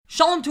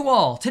Shalom to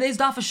all! Today's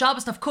daf is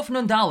Shabbos daf Kuf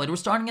Nun Daled. We're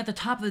starting at the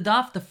top of the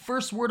daf, the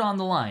first word on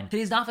the line.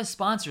 Today's daf is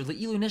sponsored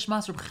Le'ilu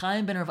Nishmas Reb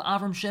Chaim ben Rav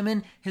Avram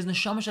Shimon. His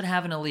neshama should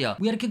have an aliyah.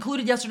 We had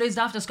concluded yesterday's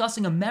daf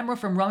discussing a memra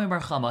from Rami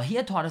Bar Chama. He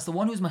had taught us the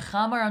one who's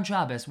mechamer on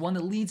Shabbos, one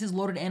that leads his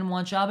loaded animal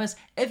on Shabbos.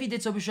 If he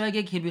did so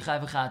b'shegeg, he'd be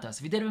chayv v'chatas. If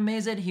he did it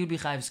b'mezid, he would be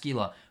chayv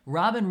skila.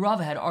 Rab and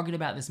Rava had argued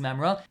about this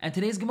memra, and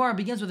today's Gemara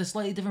begins with a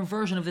slightly different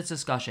version of this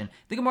discussion.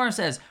 The Gemara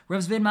says,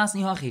 Rav Zvid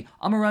Masni Hachi,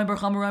 Amar Rami Bar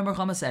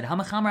Chama said,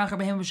 HaMechamer Achar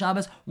Behem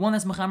b'Shabbos, one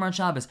that's mechamer on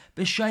Shabbos.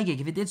 B'shegeg,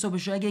 if he did so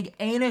b'shegeg,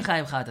 ain't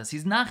chayv chatas.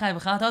 He's not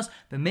chayv chatas.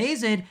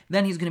 B'mezid,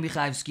 then he's going to be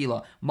chayv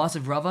skila.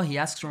 Masav Rava, he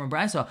asks from a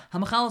brayso,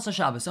 HaMechalos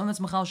HaShabbos, someone that's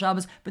mechal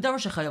Shabbos, b'davar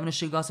shechayav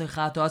neshigas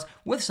chatas,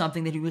 with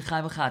something that he'd be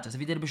chayv chatas. If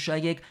he did it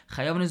b'shegeg,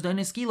 chayav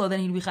nesdayin skila, then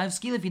he'd be chayv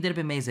skila if he did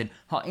it b'mezid.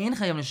 Ha'ain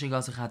chayav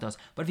neshigas chatas.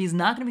 But if he's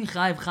not going to be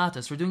chayv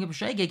chatas for doing it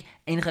b'shegeg,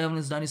 ain't chayav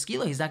nesdayin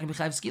skila. He's not going to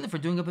be chayv skila for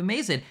doing it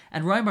b'mezid.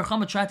 And Rami Bar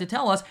Chama tried to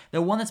tell us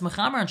that one that's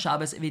mechamer on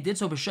Shabbos, if he did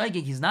so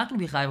b'shegeg, he's not going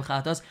to be chayv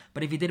chatas.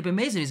 But if he did it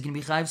b'mezid, he's going to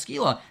be chayv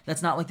skila.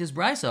 That's not like this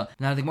brisa.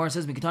 Now the Gemara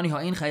says, Mikatani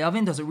ha'ain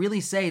chayavin. Does it really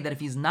say that if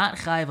he's not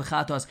chayv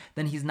chatas,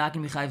 then he's not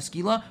going to be chayv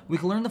skila? We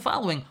can learn the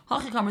following.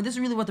 Hachikamer, this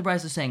is really what the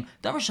brisa is saying.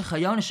 Davar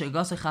shechayav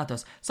neshigas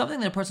chatas. Something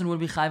that a person would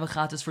be chayv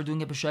chatas for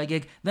doing it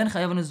b'shegeg, then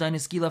chayav nesdayin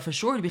skila for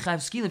sure to be chayv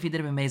skila if he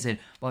did it b'mezid.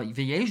 But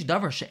v'yesh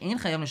davar she'ain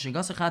chayav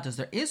neshigas chatas.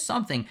 There is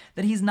something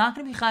that he's not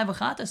going to be chayv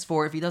chatas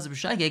for if he does it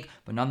b'shegeg,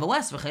 but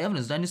nonetheless v'chayav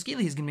nesdayin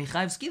skila, he's going to be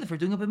chayv skila for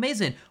doing it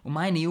b'mezid.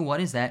 Umayniu,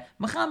 what is that?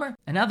 Mechamer.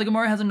 And now the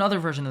Gemara has another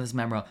version of this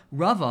memra.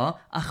 Rava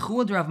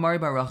Achuad Rav Mari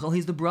Bar Rachel,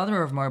 he's the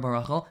brother of Mari Bar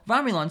Rachel.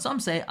 Vamrilon, some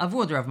say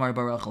Avud Rav Mari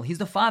Bar Rachel, he's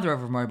the father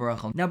of Rav Mari Bar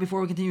Rachel. Now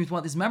before we continue with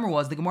what this memra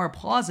was, the Gemara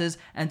pauses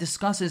and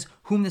discusses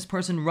whom this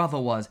person Rava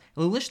was.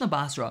 Lilishna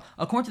Basra,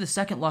 according to the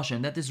second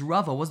lashon, that this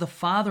Rava was the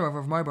father of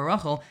Rav Mari Bar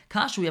Rachel,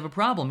 Kasha, we have a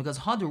problem because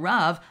Hadu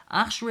Rav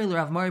Achshrei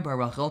Rav Mari Bar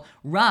Rachel,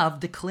 Rav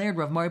declared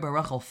Rav Mari Bar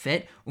Rachel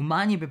fit,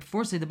 Umani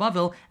before say the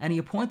Bavel, and he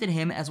appointed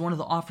him as one of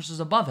the officers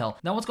of Bavel.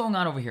 Now what's going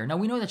on over here? Now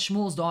we know that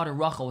Shmuel's daughter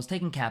Rachel was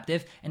taken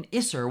captive, and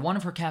Isser, one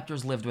of her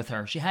captors, lived with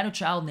her. She had a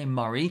child named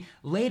Mari.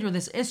 Later,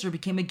 this Isser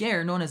became a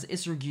ger known as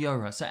Isser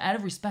Giora. So out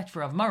of respect for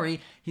Rav Mari,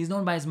 he's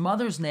known by his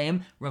mother's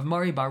name, Rav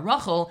Mari Bar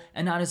Rachel,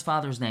 and not his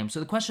father's name. So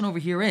the question over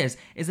here is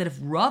that if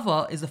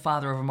Rava is the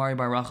father of Rav Mari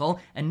Bar Rachel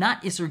and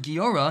not Isser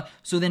Giora,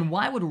 so then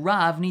why would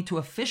Rav need to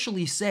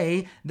officially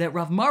say that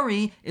Rav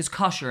Mari is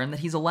kosher and that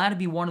he's allowed to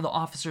be one of the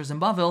officers in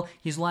Bavel,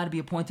 he's allowed to be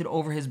appointed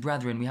over his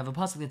brethren? We have a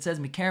pasuk that says,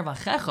 Mikar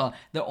v'checha,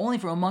 that only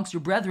for amongst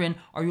your brethren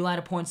are you allowed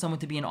to appoint someone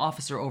to be an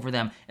officer over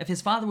them. If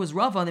his father was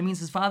Rava, that means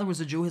his father was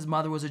a Jew, his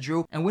mother was a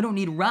Jew, and we don't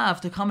need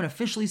Rav to come and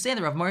officially say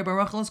that Rav Mari Bar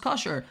Rachel is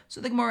kosher.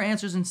 So the Gemara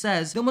answers and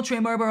says,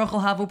 Mari Bar Rachel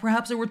havu,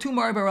 perhaps there were two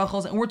Mari Bar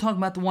Rachels, and we're talking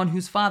about the one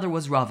whose father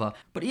was Rava.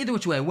 But either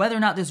which way, whether or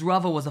not this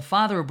Rava was the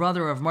father or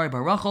brother of Mari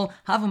Bar Rachel,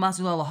 havu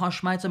masula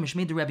lahashmaitza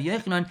mishmid de Rabbi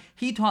Yochanan,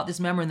 he taught this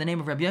member in the name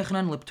of Rabbi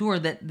Yochanan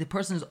Liptur that the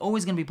person is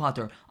always going to be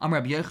patur.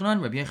 Rabbi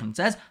Yochanan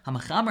says,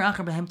 Hamachamer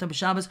achar behemta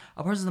b'Shabbos,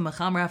 a person is a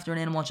mechamer after an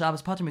animal on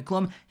Shabbos, patur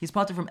miklum, he's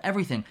patur from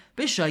everything.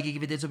 B'shagig,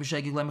 if it did so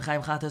b'shagig, le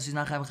mechayiv chatas, he's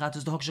not chayiv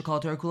chatas, the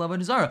hokshakal Torah kula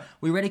avodah zara.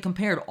 We already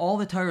compared all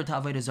the Torah to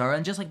avodah zara,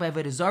 and just like by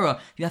avodah zara,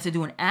 you have to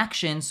do an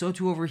action, so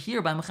too over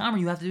here, by mechamer,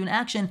 you have to do an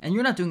action, and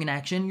you're not doing an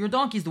action, your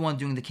donkey's the one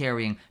doing the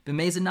carrying.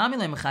 B'mezid nami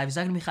le mechayiv, he's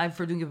not going to be chayiv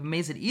for doing it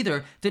b'mezid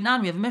either.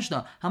 Ditnan, we have a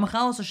Mishnah,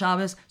 hamachalos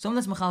Shabbos, someone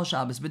that's mechal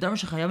Shabbos, b'davar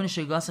shechayav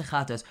neshigas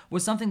chatas,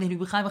 was something that he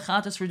would be chayiv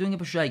chatas for doing it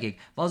b'shegeg,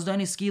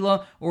 v'azdani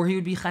skila, or he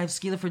would be chayiv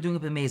skila for doing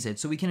it b'mezid.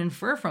 So we can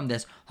infer from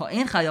this,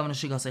 ha'en chayav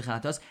neshigas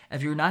chatas,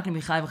 if you're not going to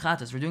be chayiv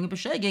chatas for doing it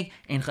b'shegeg,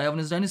 ein chayav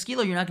nesdani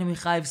skila, you're not going to be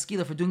chayiv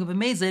skila for doing it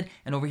b'mezid,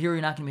 and over here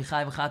you're not going to be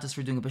chayiv chatas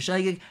for doing it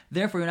b'shegeg,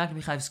 therefore you're not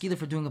going to be chayiv skila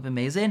for doing it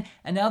b'mezid.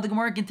 And now the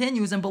Gemara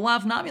continues, and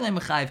belav nami le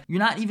mechayiv, you're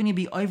not even going to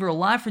be over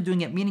alive for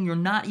doing it, meaning you're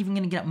not even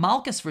going to get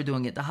malchus for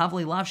doing it. The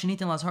havle lav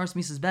shenitin lazharas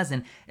misas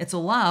bezin, it's a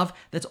lav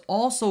that's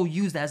also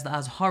used as the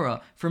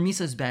azhara for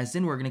misas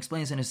bezin. We're going to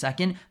explain this in a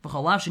second.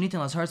 V'chalav shenitin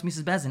lazharas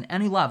misas bezin,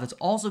 any lav that's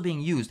also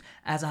being used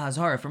as a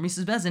hazara for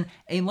misas bezin,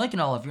 ain't like an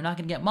olive. You're not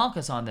going to get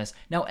malchus on this.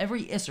 Now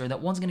every isser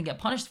that one's going to get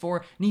punished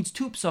for needs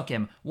two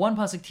psukim. One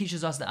pasuk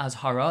teaches us the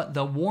azhara,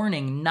 the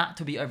warning not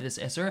to be over this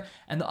isser,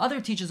 and the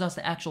other teaches us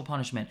the actual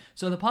punishment.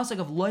 So the pasuk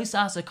of lo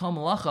yisasa kol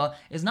malacha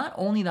is not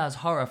only the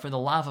azhara for the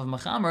lav of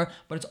mechamer,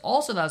 but it's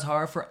also the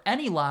azhara for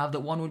any lav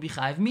that one would be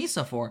chayiv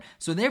misa for.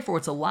 So therefore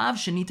it's a lav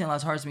shenitin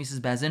lazharas misas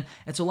bezin.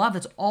 It's a lav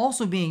that's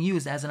also being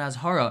used as an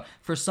azhara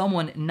for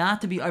someone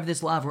not to be over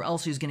this lav or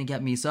else he's going to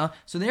get misa.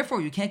 So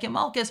therefore you can't get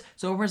malchus,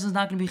 so a person's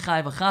not going to be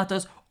chayiv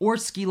chatas or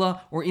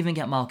skila, or even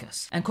get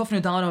malchus. And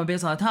kufnu daladam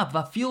based on the top,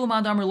 vafilu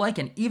mandamer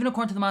liken, even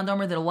according to the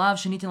mandamer that a lav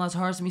shenitin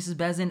lazharas misas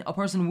bezin, a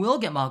person will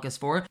get malchus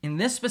for. In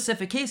this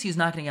specific case, he's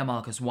not going to get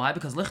malchus. Why?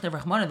 Because lichter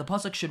rachmana, the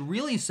pasuk should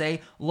really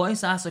say lo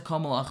yisasa kol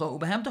malacha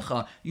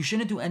ubehemtecha. You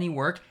shouldn't do any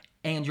work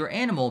and your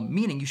animal,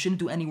 meaning you shouldn't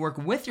do any work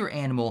with your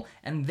animal,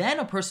 and then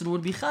a person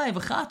would be chayiv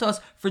v'chatos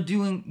for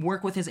doing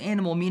work with his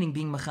animal, meaning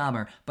being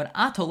mechamer. But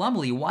ato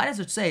lamali, why does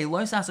it say lo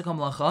yisasakam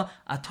lacha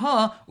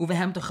ata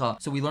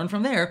uvehemtecha? So we learn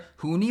from there,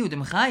 huni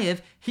udim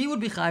chayiv, he would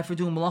be chayiv for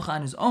doing malacha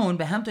on his own,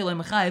 behemte le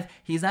mechayiv,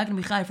 he's not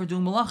going to be chayiv for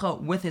doing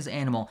malacha with his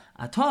animal.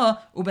 Ata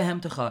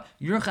ubehemtecha,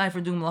 you're chayiv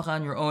for doing malacha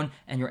on your own,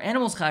 and your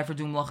animal's chayiv for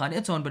doing malacha on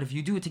its own, but if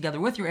you do it together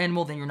with your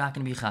animal, then you're not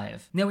going to be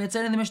chayiv. Now we had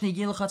said in the Mishnah,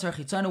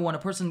 when a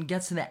person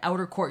gets to the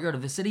outer courtyard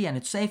of the city and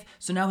it's safe,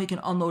 so now he can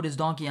unload his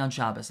donkey on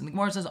Shabbos. And the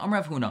Gemara says,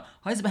 Amrav Huna,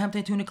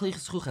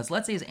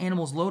 let's say his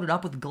animal's loaded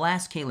up with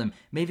glass kalim,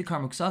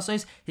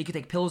 he could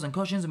take pillows and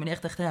cushions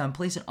and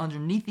place it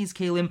underneath these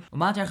kalim,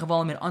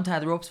 and untie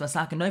the ropes,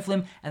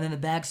 and then the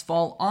bags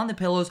fall on the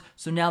pillows,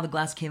 so now the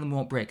glass kalim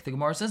won't break. The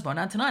Gemara says,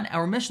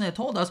 our Mishnah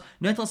told us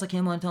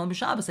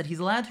that he's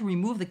allowed to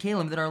remove the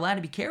kalim that are allowed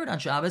to be carried on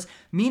Shabbos,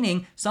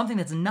 meaning something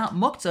that's not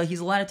muktzah, he's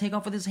allowed to take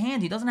off with his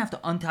hand. He doesn't have to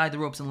untie the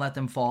ropes and let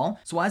them fall.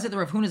 So why is it that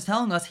Rav Huna is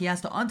telling us he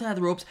has to untie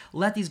the ropes,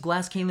 let these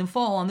glass kalim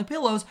fall on the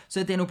pillows so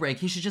that they don't break?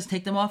 He should just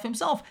take them off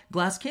himself.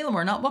 Glass kalim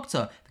are not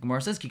muktzah. The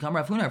Gemara says, Kikam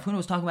Rav Huna. Rav Huna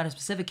was talking about a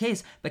specific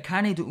case,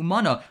 Bekarne de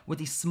Umana, with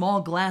these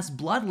small glass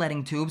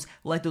bloodletting tubes,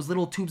 like those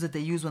little tubes that they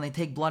use when they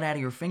take blood out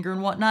of your finger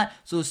and whatnot.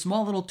 So those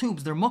small little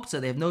tubes, they're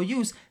muktzah, they have no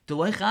use. They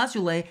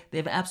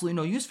have absolutely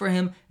no use for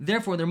him,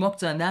 therefore they're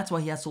muktzah, and that's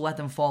why he has to let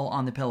them fall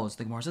on the pillows.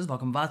 The Gemara says, he's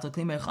being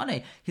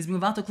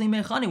vatal kli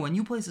mechane. When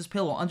you place his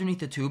pillow underneath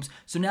the tubes,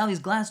 so now these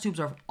glass tubes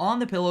are on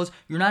the pillows,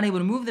 you're not able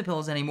to move the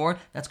pillows anymore,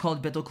 that's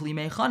called betel kli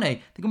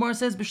mechane. The Gemara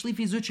says,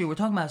 b'shlifi zuchi, we're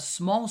talking about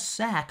small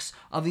sacks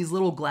of these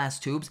little glass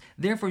tubes,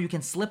 therefore you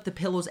can slip the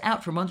pillows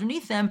out from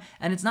underneath them,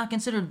 and it's not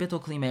considered betel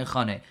kli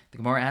mechane. The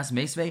Gemara asks,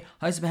 Meisvei,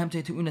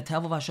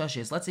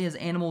 let's say his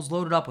animal's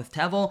loaded up with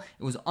tevel,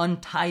 it was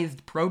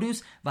untithed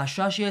produce,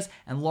 vashashias,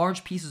 and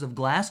large pieces of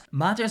glass. He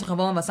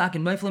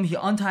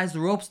unties the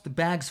ropes, the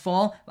bags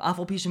fall,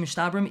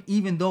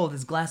 even though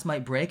this glass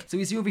might break. So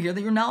we see over here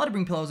that you're not allowed to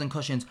bring pillows and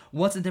cushions.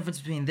 What's the difference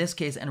between this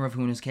case and Rav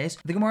Huna's case?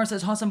 The Gemara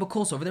says, Hasan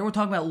Bakul, so over there we're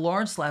talking about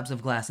large slabs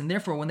of glass, and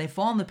therefore when they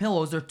fall on the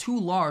pillows, they're too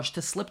large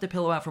to slip the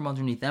pillow out from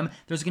underneath them.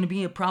 There's going to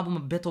be a problem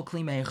of betel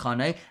kli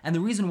mechane, and the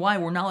reason why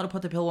we're not allowed to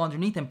put the pillow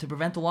underneath them to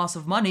prevent the loss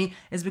of money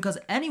is because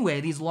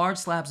anyway, these large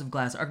slabs of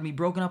glass are going to be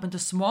broken up into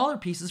smaller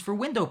pieces for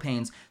window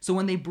panes. So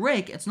when they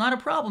break, it's not a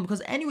problem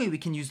because anyway we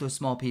can use those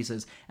small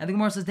pieces. And the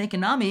Gemara says,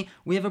 Dekanami,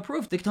 we have a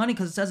proof. Diktani,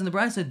 because it says in the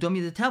Brisa,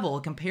 Domi the Tevel,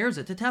 it compares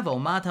it to Tevel.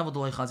 Ma Tevel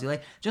dolei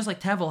chazile. Just like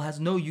Tevel has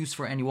no use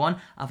for anyone,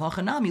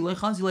 Avachanami loi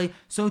chazile,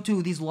 so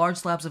too these large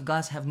slabs of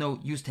glass have no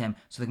use to him.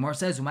 So the Gemara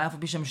says, Umayafal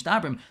b'shem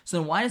shtabrim. So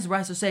then why does the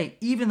Brisa say,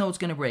 even though it's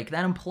going to break?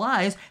 That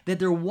implies that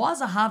there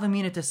was a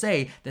Havamina to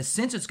say that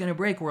since it's going to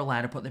break, we're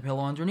allowed to put the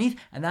pillow underneath,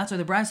 and that's why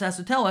the Brisa has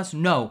to tell us,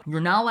 no, you're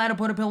not allowed to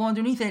put a pillow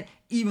underneath it,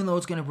 even though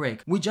it's going to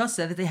break. We just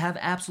said that they have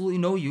absolutely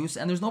no use,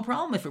 and there's no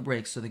problem if it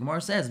breaks. So the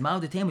Gemara says,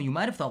 you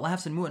might have thought, we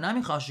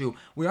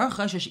are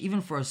chashish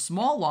even for a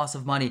small loss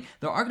of money.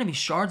 There are going to be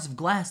shards of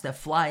glass that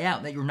fly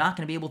out that you're not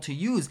going to be able to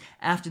use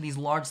after these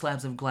large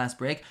slabs of glass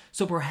break.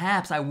 So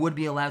perhaps I would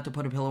be allowed to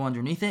put a pillow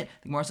underneath it.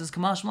 The Gemara says,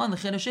 Kamash Shman, the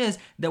chiddush is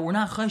that we're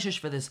not chashish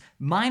for this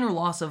minor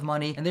loss of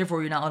money, and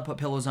therefore you're not allowed to put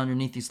pillows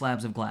underneath these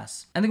slabs of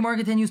glass. And the Gemara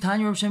continues,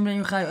 Tanya Rav Shimon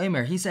ben Yochai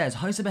Omer, he says,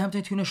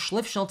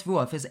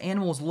 if his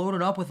animal is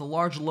loaded up with a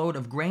large load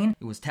of grain,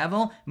 it was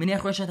tevel,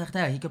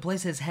 he could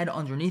place his head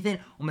underneath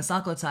it,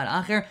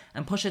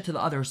 and push it to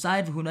the other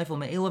side, and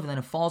then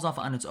it falls off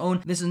on its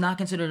own. This is not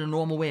considered a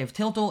normal way of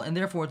tiltal, and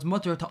therefore it's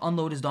mutter to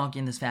unload his donkey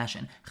in this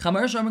fashion. The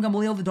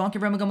donkey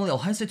of Rama Gamaliel,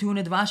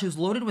 was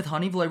loaded with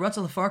honey,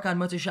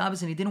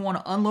 and he didn't want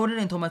to unload it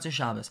until Motzei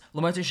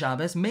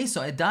Shabbos.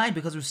 Mesa, it died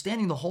because it was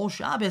standing the whole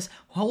Shabbos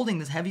holding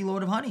this heavy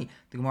load of honey.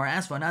 The Gemara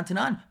asked, but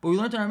we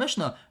learned in our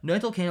Mishnah,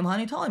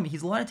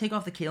 he's allowed to take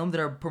off the kalim that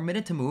are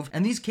permitted to move,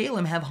 and these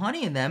kalim have honey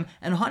in them,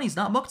 and honey's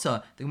not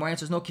muktzah. The Gemara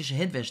answers, no, kisha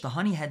hidvish. The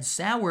honey had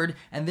soured,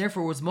 and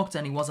therefore was muktzah,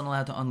 and he wasn't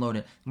allowed to unload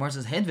it. The Gemara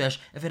says, hidvish,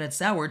 if it had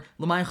soured,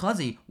 l'may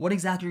chazi, what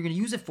exactly are you going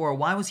to use it for?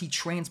 Why was he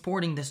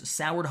transporting this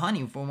soured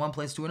honey from one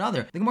place to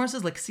another? The Gemara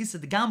says, like sisa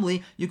de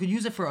gamli, you could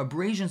use it for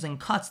abrasions and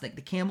cuts that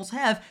the camels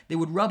have. They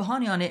would rub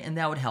honey on it, and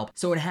that would help.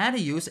 So it had a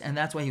use, and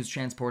that's why he was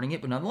transporting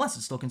it, but nonetheless,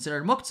 it's still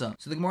considered muktzah.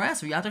 So the Gemara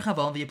asks,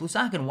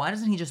 why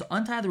doesn't he just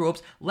untie the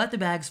ropes, let the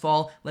bags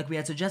fall, like we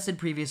had suggested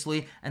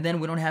previously, and then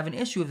we don't have an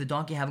issue of the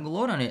donkey having a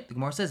load on it? The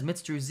Gemara says,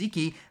 mitzvah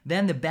ziki,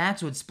 then the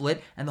bags would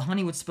split, and the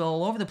honey would spill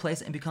all over the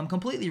place and become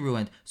completely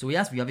ruined. So we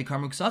ask, why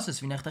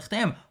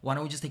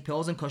don't we just take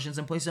pillows and cushions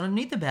and place it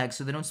underneath the bags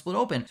so they don't split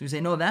open? So we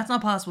say, no, that's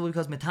not possible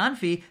because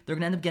metanfi, they're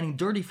going to end up getting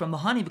dirty from the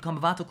honey, become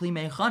vato kli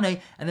mechane,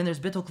 and then there's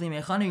betel kli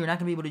mechane. You're not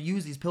going to be able to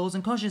use these pillows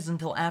and cushions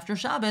until after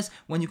Shabbos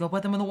when you can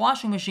put them in the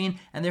washing machine,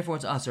 and therefore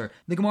it's usher.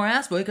 The Gemara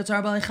asks, we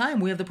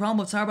have the problem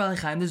of tzar b'alei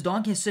chaim. This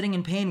donkey is sitting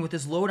in pain with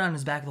this load on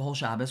his back the whole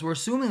Shabbos. We're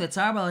assuming that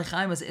tzar b'alei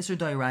chaim is isser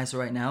d'oraisa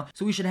right right now,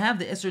 so we should have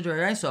the Isser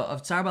D'Oraisa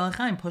of Tsar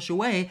Balachayim push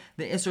away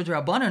the Isser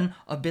D'Rabbanan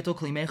of Bittul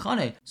Kli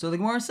Mechane. So the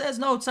Gemara says,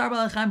 no, Tsar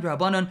Balachayim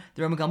D'Rabbanan.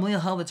 The Rambam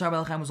Gamliel held that Tsar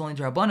Balachayim was only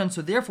D'Rabbanan,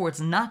 so therefore it's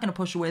not going to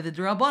push away the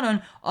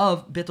D'Rabbanan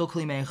of Bittul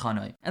Kli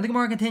Mechane. And the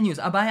Gemara continues,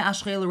 Abaye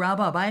Ashrei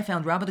L'Rabba. Abaye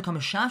found Rabba to come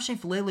Shavshe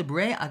Filei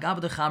Libre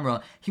Agaba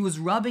Dechamra. He was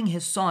rubbing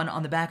his son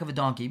on the back of a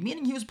donkey,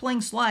 meaning he was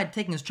playing slide,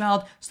 taking his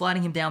child,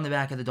 sliding him down the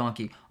back of the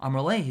donkey.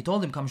 Amrle, he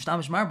told him, Kam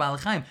Shtamish Mar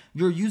Balachayim.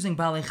 You're using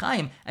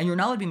Balachayim, and you're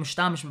not allowed to be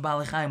Mishtamish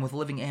Balachayim with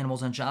living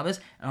animals on Shabbos.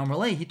 And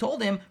Amrle, he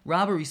told him,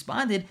 Rabba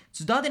responded,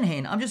 Tzadin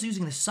Hain, I'm just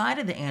using the side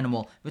of the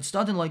animal, but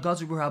Tzadin like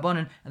Gazer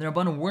Rabbanan, and the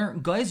Rabbanan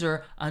weren't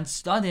geyser on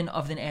Tzadin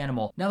of the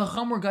animal. Now the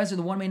Chum were geyser,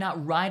 the one may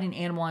not ride an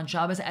animal on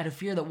Shabbos out of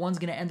fear that one's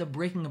going to end up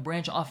breaking a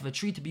branch off of a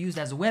tree to be used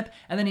as a whip,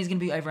 and then he's going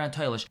to be over on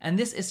Toilish. And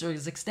this Isser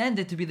is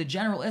extended to be the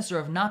general Isser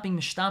of not being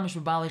Mishtamish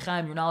with Bali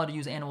Chaim, you're not allowed to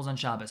use animals on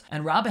Shabbos.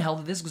 And Rabba held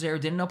that this Gezer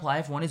didn't apply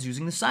if one is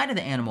using the side of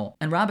the animal.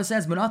 And Rabba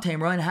says, Manat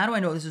Tamra, and how do I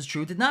know this is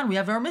true? Did not, we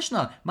have our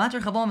Mishnah. Mater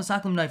Chaval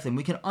Masaklim Kniflim.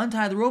 We can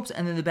untie the ropes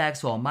and then the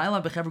bags fall.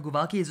 Myla Bechever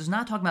Guvalki is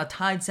not talking about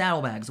tied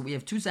saddlebags. So we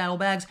have two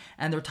saddlebags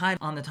and they're tied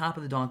on the top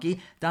of the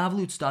donkey.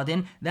 Davlut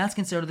Stadin, that's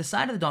considered the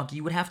side of the donkey.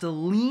 You would have to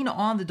lean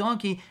on the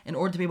donkey in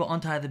order to be able to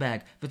untie the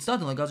bag. But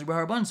Stadin, like Gazer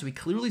Barabanan, so we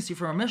clearly see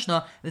from our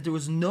Mishnah that there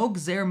was no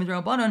Gzer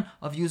Midrabanan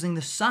of using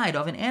the side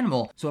of an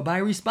animal. So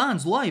Abai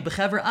responds, Loi,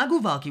 Bechever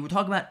Aguvalki. We're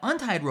talking about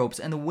untied ropes,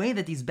 and the way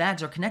that these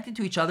bags are connected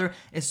to each other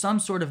is some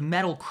sort of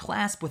metal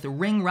clasp with a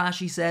ring,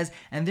 Rashi says,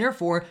 and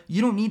therefore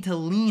you don't need to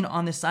lean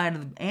on the side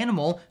of the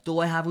animal,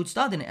 Doloi Havut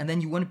Stadin, and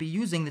then you wouldn't be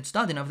using the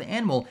Stadin of the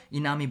animal.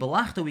 Inami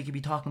Balachta, we could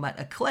be talking about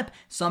a clip.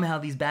 Somehow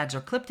these bags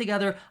are clipped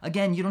together.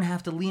 Again, you don't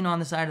have to lean on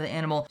the side of the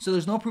animal, so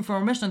there's no proof from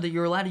our Mishnah that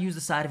you're allowed to use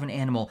the side of an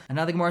animal. And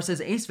now the Gemara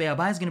says, Eisvei,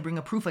 Abai is going to bring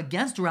a proof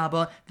against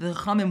Rabbah that the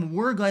Chamim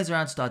were geyser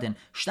on Stadin.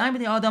 Shtaim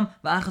b'nei Adam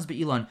v'achas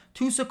be'ilan.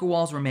 Two sukkah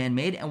walls were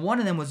man-made, and one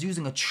of them was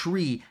using a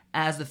tree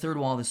as the third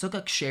wall of the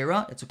sukkah.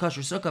 Kshera, it's a kosher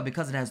sukkah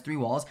because it has three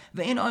walls.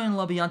 Ve'ein oyin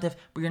la b'yantif,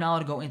 but you're not allowed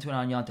to go into it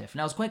on yantif.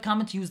 Now it's quite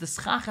common to use the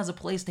schach as a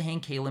place to hang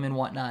kalim and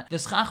whatnot. The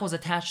schach was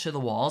attached to the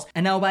walls,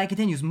 and now Abai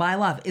continues, my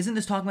love, isn't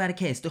this talking about a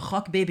case? The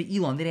chak bebe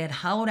elon, that he had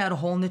hollowed out a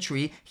hole in the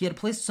tree, he had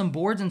placed some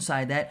boards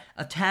inside that,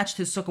 attached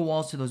his sukkah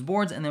walls to those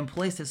boards, and then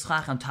placed his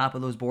schach on top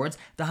of those boards.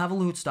 The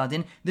havalut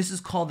stadin, this is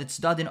called the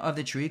stadin of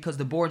the tree because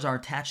the boards are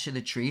attached to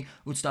the tree.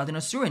 Utstadin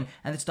asurin,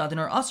 and the stadin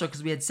are asur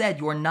because we had said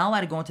you are not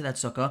allowed to go into that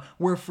sukkah.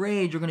 We're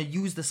afraid you're going to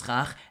use the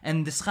schach,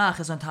 and the schach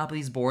is on top of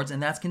these boards,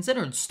 and that's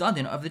considered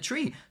stadin of the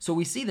tree. So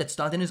we see that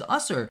stadin is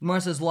asur.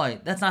 Gemara says, Loi,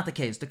 that's not the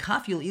case. The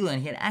kafil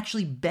ilan, he had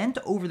actually bent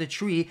over the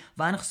tree,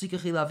 and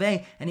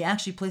he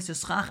actually placed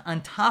his schach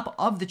on top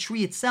of the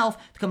tree itself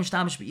to come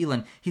shtamish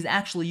be'ilan. He's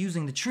actually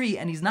using the tree,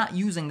 and he's not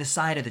using the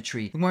side of the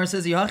tree. The Gemara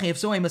says, if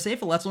so,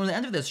 let's learn the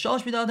end of this.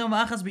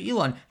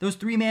 Those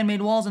three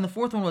man-made walls, and the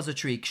fourth one was a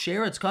tree.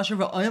 Kshera, it's kosher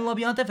v'ayin la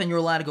b'yantif, and you're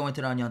allowed to go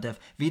into it on yantif.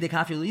 V'de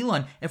kafil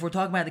ilan, if we're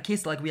talking about the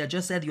case like we had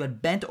just said, you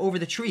had bent over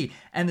the tree,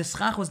 and the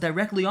schach was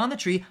directly on the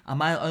tree,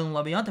 why are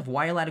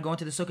you allowed to go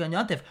into the sukkah and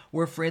yantif?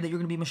 We're afraid that you're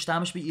going to be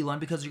mishtamish be'ilan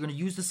because you're going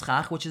to use the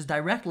schach, which is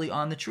directly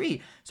on the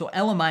tree. So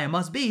elamaya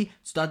must be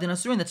stadin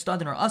asurin, that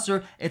stadin or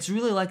asur. It's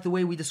really like the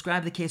way we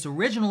described the case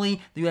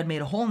originally, that you had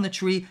made a hole in the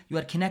tree, you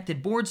had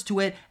connected boards to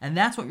it, and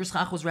that's what your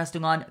schach was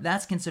resting on.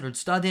 That's considered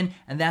stadin,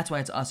 and that's why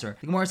it's asur.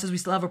 The Gemara says we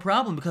still have a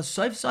problem because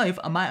saif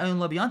amay ayin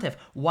la b'yantif.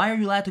 Why are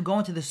you allowed to go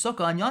into the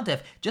sukkah on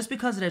yantif? Just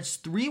because it has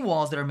three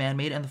walls that are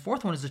man-made and the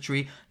fourth one is a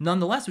tree,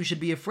 nonetheless we should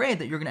be afraid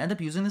that you're going to end up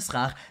using the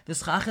schach. The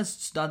schach is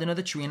stadin of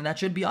the tree, and that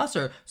should be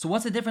asur. So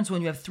what's the difference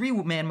when you have three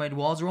man-made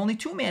walls or only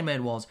two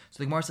man-made walls? So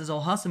the Gemara says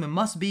al hasim, it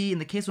must be in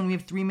the case when we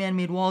have three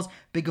man-made walls,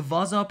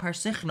 begavaza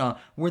parsichna,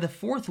 where the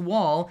fourth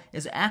wall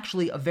is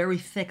actually a very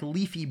thick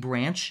leafy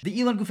branch. The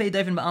ilan gufei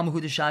daivin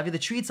ba'amahu deshavi, the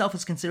tree itself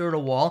is considered a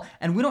wall,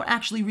 and we don't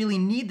actually really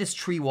need this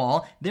tree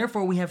wall.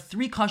 Therefore, we have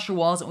three kosher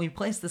walls, and we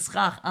place the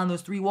schach on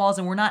those three walls,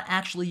 and we're not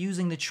actually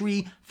using the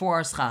tree for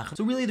our schach.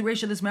 So really, the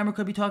ratio of this member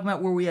could be talking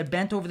about where we had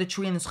bent over the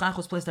tree and the schach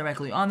was placed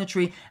directly on the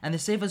tree, and the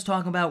sefer is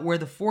talking about where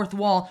the fourth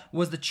wall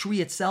was the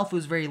tree itself. It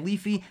was very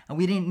leafy, and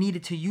we didn't need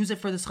it to use it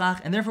for the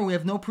schach, and therefore we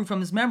have no proof from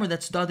this member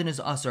that stadin is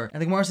asur.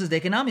 And the Gemara says,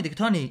 Dekanami,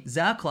 Dekatani,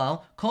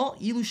 Zaklal, Kol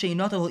ilu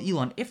sheinatahu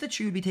ilon. If the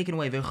tree would be taken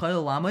away,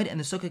 V'chayil lamid, and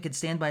the sukkah could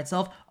stand by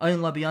itself,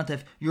 ayin la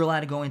b'yantif, you're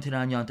allowed to go into it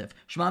on yantif.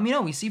 Shema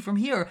Amino, we see from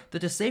here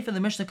that the sefer of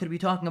the Mishnah could be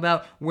talking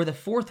about where the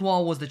fourth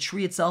wall was the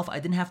tree itself. I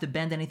didn't have to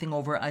bend anything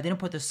over. I didn't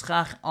put the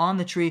schach on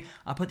the tree.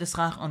 I put the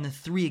schach on the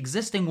three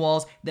existing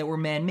walls that were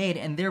man-made,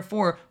 and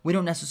therefore we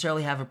don't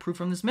necessarily have a proof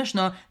from this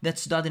Mishnah that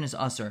stadin is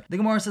asur. The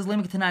Gemara says,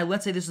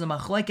 let's say this is a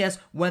machlekes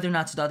whether or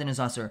not stadin is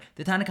asur.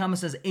 The Tanakama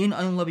says, Ein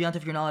ayin la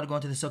b'yantif, you're not allowed to go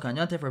into the sukkah on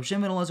yantif. Reb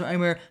Shimon Elazar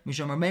Eimer,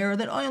 Misham Meir,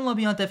 that ayin la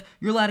b'yantif,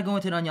 you're allowed to go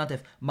into it on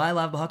yantif. My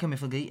lav b'hakam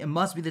iflagi, it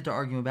must be that they're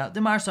arguing about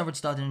the mar savard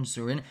stadin and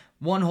surin.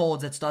 One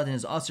holds that stadin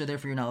is usher,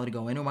 therefore you're not allowed to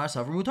go in. Umar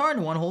Savra Mutar,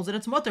 and one holds that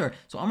it's mutter.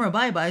 So Amar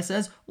Abai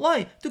says,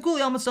 why?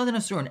 Tukuli Alma stadin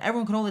asur,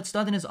 everyone can hold that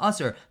stadin is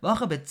usher.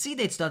 Vacha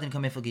betzidate stadin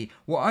kamifagi.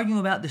 We're arguing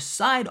about the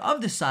side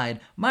of the side.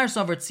 Mar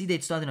Savra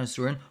tzidate stadin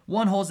asurin.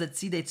 One holds that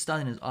tzidate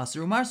stadin is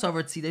usher. Umar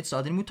Savra tzidate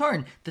stadin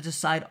mutarin. That the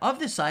side of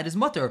the side is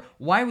mutter.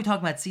 Why are we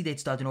talking about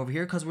tzidate stadin over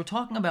here? Because we're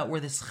talking about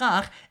where the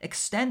schach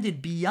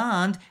extended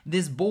beyond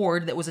this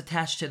board that was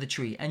attached to the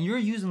tree. And you're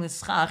using the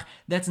schach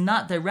that's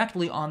not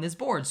directly on this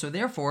board. So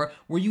therefore,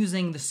 we're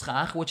using the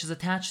schach, which is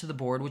attached to the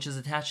board, which is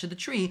attached to the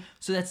tree.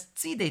 So that's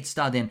tzidate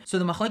stadin. So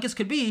the machlekes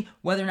could be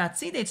whether or not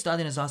tzidate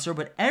stadin is usher,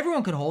 but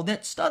everyone could hold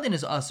that stadin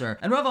is usher.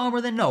 And Rav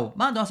Amar then no.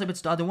 Man dasar bit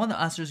stadin, one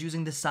the usher is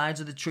using the sides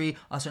of the tree.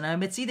 Usher now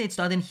bit tzidate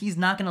stadin, he's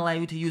not going to allow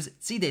you to use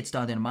tzidate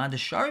stadin. Man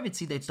dashari bit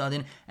tzidate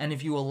stadin, and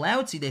if you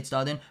allow tzidate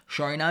stadin,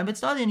 shari now bit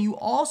stadin, you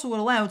also would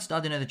allow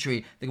stadin of the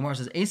tree. The Gemara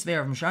says, Eis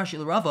ve'er from Shar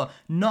Shila Rava,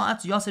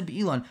 not yased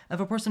be'ilan. If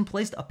a person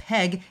placed a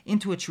peg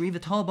into a tree,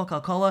 v'tal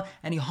b'kalkala,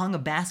 and he hung a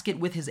basket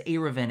with his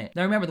erev in it.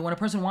 Now remember that when a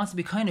person wants to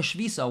be kind of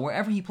shvisa,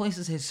 wherever he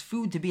places his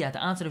food to be at the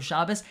onset of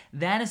Shabbos,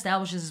 that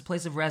establishes his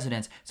place of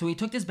residence. So he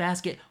took this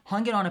basket,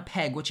 hung it on a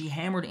peg, which he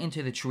hammered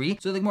into the tree.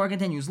 So the Gemara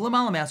continues,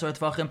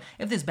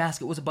 if this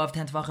basket was above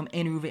 10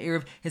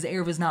 tefachim, his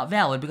erev is not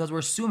valid, because we're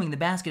assuming the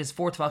basket is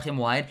 4 tefachim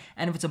wide,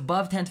 and if it's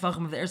above 10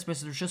 tefachim of the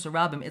airspace of Rosh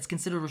Hashanah, it's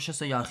considered Rosh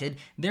Hashanah.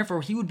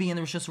 Therefore, he would be in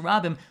the Rosh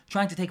Hashanah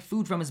trying to take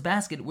food from his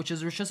basket, which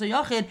is Rosh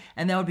Hashanah,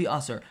 and that would be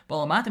Aser.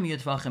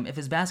 If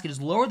his basket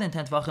is lower than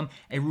 10 tefachim,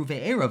 a ruve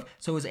erev,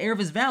 so his erev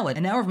is valid.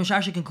 And now Rav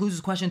Mishashi concludes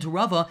his question to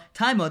Rava,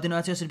 Taima did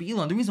not yasir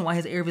be'ilan. The reason why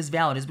his erev is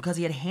valid is because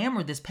he had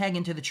hammered this peg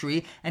into the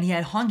tree, and he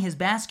had hung his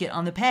basket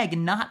on the peg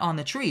and not on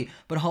the tree.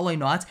 But halay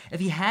not, if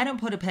he hadn't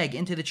put a peg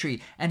into the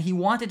tree, and he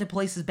wanted to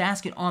place his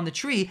basket on the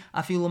tree,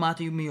 even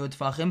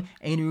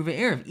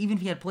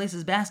if he had placed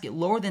his basket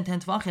lower than 10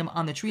 tefachim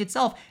on the tree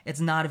itself, it's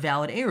not a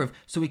valid erev.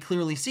 So we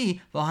clearly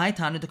see that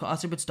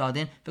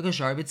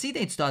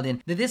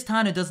this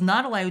Tana does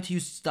not allow you to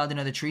use stadin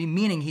of the tree,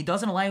 meaning he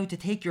doesn't allow you to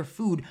take your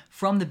food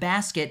from the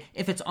basket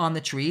if it's on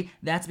the tree.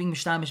 That's being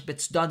mishtamish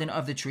b'tzdadin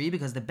of the tree,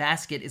 because the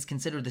basket is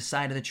considered the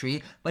side of the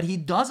tree. But he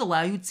does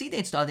allow you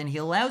tzidate stadin. He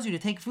allows you to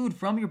take food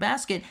from your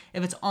basket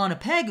if it's on a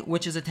peg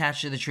which is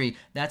attached to the tree.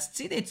 That's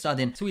tzidate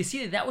stadin. So we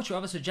see that which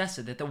Rava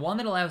suggested, that the one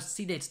that allows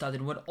tzidate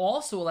stadin would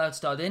also allow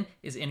stadin,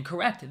 is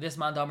incorrect. This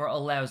mandamar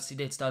allows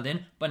tzidate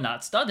stadin, but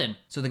not stadin.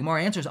 So the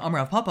Gemara answers,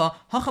 Amar of Papa,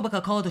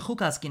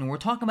 we're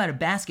talking about a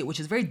basket which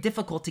is very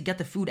difficult to get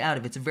the food out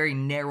of. It's a very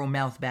narrow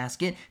mouth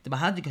basket.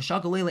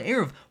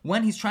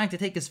 When he's trying to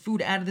take his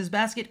food out of this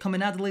basket,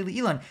 coming out of Leila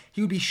Ilan,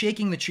 he would be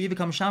shaking the tree,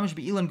 become shamish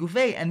be'ilan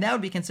gufei, and that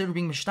would be considered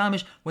being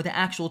mishtamish with the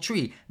actual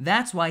tree.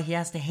 That's why he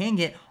has to hang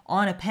it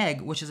on a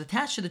peg which is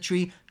attached to the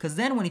tree, because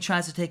then when he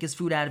tries to take his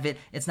food out of it,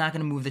 it's not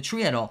going to move the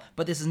tree at all.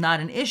 But this is not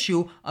an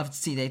issue of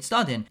tzidate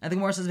stadin. And the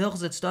Gemara says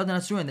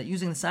that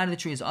using the side of the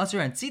tree is asur,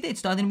 and tzidate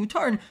stadin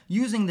mutar,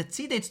 using the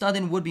tzidate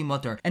stadin would be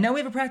mutar. And now we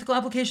have a practical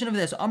application of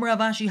this. Amar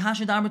Avashi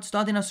hashad amrit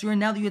stadin asur.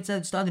 Now that you had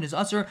said stadin is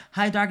asur,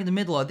 high dark in the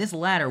middle of this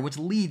ladder which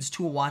leads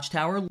to a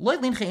watchtower.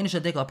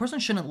 A person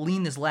shouldn't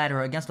lean this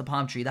ladder against a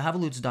palm tree. The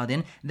havalut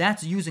stadin,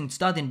 that's using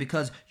stadin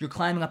because you're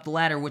climbing up the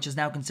ladder, which is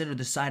now considered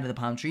the side of the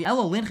palm tree.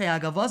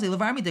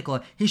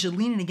 He should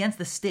lean it against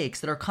the stakes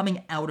that are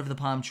coming out of the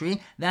palm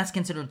tree. That's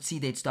considered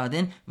tzidate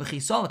stadin.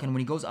 And when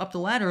he goes up the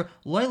ladder,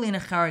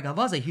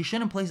 he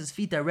shouldn't place his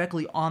feet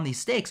directly on these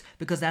stakes,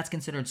 because that's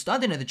considered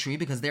stadin of the tree,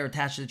 because they're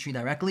attached to the tree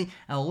directly.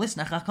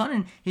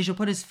 He should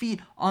put his feet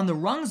on the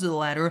rungs of the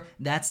ladder.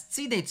 That's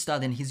tzidate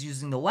stadin. He's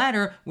using the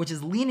ladder, which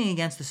is leaning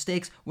against the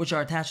stakes which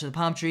are attached to the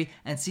palm tree,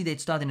 and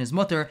tzidate stadin is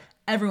mutter.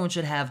 Everyone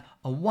should have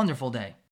a wonderful day.